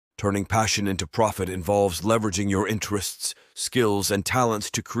Turning passion into profit involves leveraging your interests, skills, and talents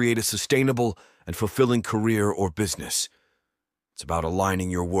to create a sustainable and fulfilling career or business. It's about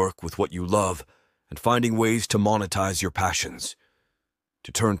aligning your work with what you love and finding ways to monetize your passions.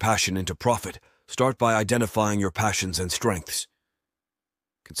 To turn passion into profit, start by identifying your passions and strengths.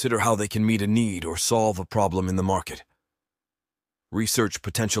 Consider how they can meet a need or solve a problem in the market. Research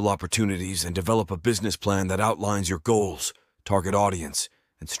potential opportunities and develop a business plan that outlines your goals, target audience,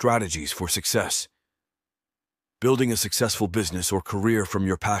 and strategies for success. Building a successful business or career from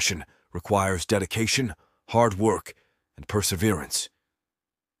your passion requires dedication, hard work, and perseverance.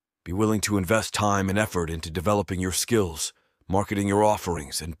 Be willing to invest time and effort into developing your skills, marketing your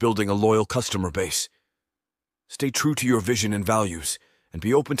offerings, and building a loyal customer base. Stay true to your vision and values, and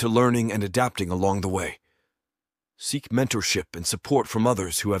be open to learning and adapting along the way. Seek mentorship and support from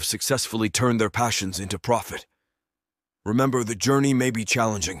others who have successfully turned their passions into profit. Remember, the journey may be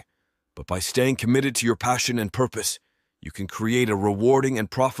challenging, but by staying committed to your passion and purpose, you can create a rewarding and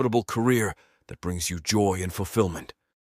profitable career that brings you joy and fulfillment.